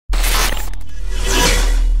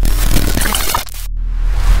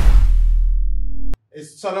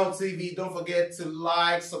It's Tunnel TV. Don't forget to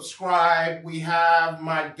like, subscribe. We have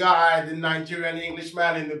my guy, the Nigerian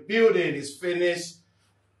Englishman, in the building. He's finished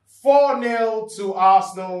 4-0 to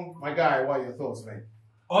Arsenal. My guy, what are your thoughts, mate?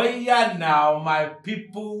 Oh yeah, now my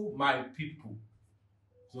people.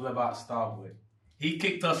 It's all about Starboy. He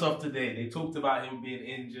kicked us off today. They talked about him being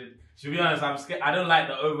injured. To be honest, I'm scared. I don't like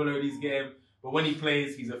the overload he's getting, but when he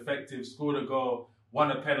plays, he's effective. Scored a goal, won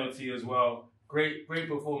a penalty as well. Great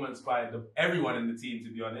performance by everyone in the team, to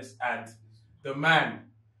be honest. And the man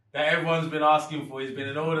that everyone's been asking for, he's been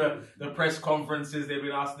in all the press conferences. They've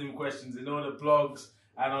been asking him questions in all the blogs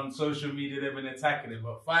and on social media. They've been attacking him,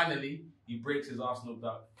 but finally he breaks his Arsenal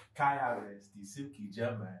duck. Kai Havertz, the silky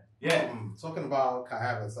German. Yeah. Talking about Kai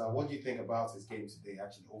Havertz, what do you think about his game today,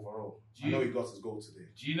 actually, overall? I know he got his goal today.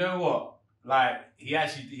 Do you know what? Like, he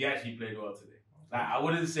actually played well today. Like, I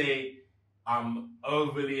wouldn't say I'm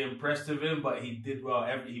overly impressed with him, but he did well.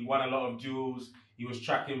 He won a lot of duels. He was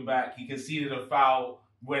tracking back. He conceded a foul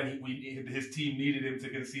when his team needed him to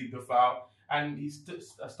concede the foul. And he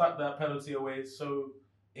stuck that penalty away so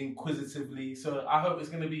inquisitively. So I hope it's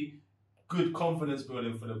going to be good confidence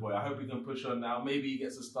building for the boy. I hope he can push on now. Maybe he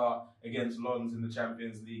gets a start against Lons in the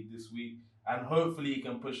Champions League this week, and hopefully he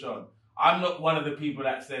can push on. I'm not one of the people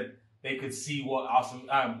that said they could see what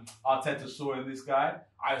Arteta saw in this guy.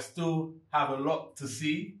 I still have a lot to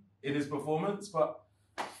see in his performance, but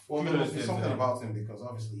there must be something about him because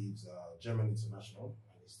obviously he's a German international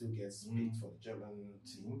and he still gets picked for the German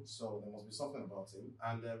team. So there must be something about him.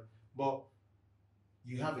 And but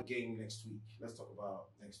you have a game next week. Let's talk about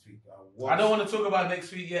next week. I don't want to talk about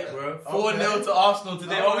next week yet, bro. 4-0 to Arsenal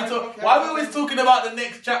today. Why are we always talking about the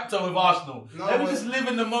next chapter with Arsenal? Let me just live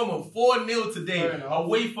in the moment. 4-0 today,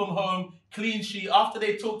 away from home, clean sheet. After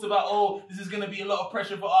they talked about, this is going to be a lot of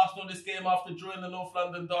pressure for Arsenal this game after drawing the North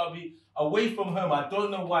London derby. Away from home, I don't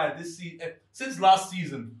know why this season, since last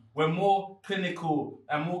season, we're more clinical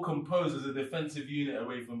and more composed as a defensive unit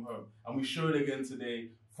away from home. And we showed again today.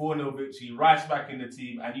 4-0 victory, Rice back in the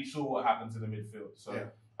team, and you saw what happened to the midfield. So yeah.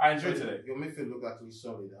 I enjoyed today. Your midfield looked actually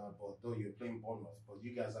solid, but though you're playing Bournemouth, but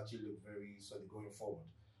you guys actually look very solid going forward.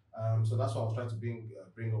 So that's why I was trying to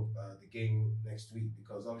bring up the game next week,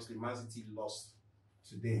 because obviously Man City lost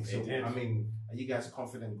today. So I mean, are you guys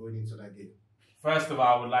confident going into that game? First of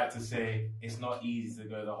all, I would like to say it's not easy to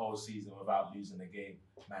go the whole season without losing a game.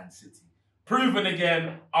 Man City, proven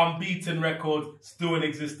again, unbeaten record still in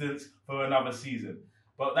existence for another season.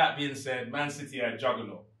 But that being said, Man City are a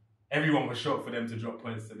juggernaut. Everyone was shocked for them to drop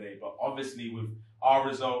points today. But obviously with our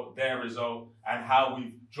result, their result, and how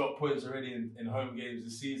we've dropped points already in home games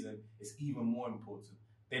this season, it's even more important.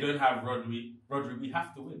 They don't have Rodri. We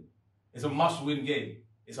have to win. It's a must-win game.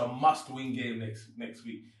 It's a must-win game next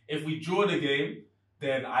week. If we draw the game,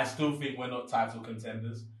 then I still think we're not title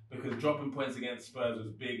contenders, because dropping points against Spurs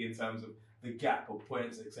was big in terms of the gap of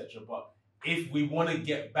points, etc. But if we want to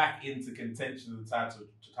get back into contention of the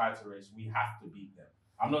title race, we have to beat them.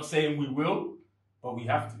 I'm not saying we will, but we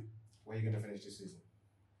have to. Where are you going to finish this season?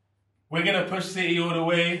 We're going to push City all the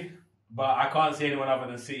way, but I can't see anyone other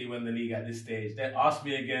than City win the league at this stage. Then ask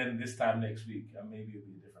me again this time next week, and maybe it'll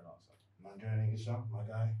be a different answer. Nigerian Englishman, my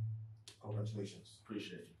guy, congratulations.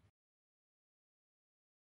 Appreciate it.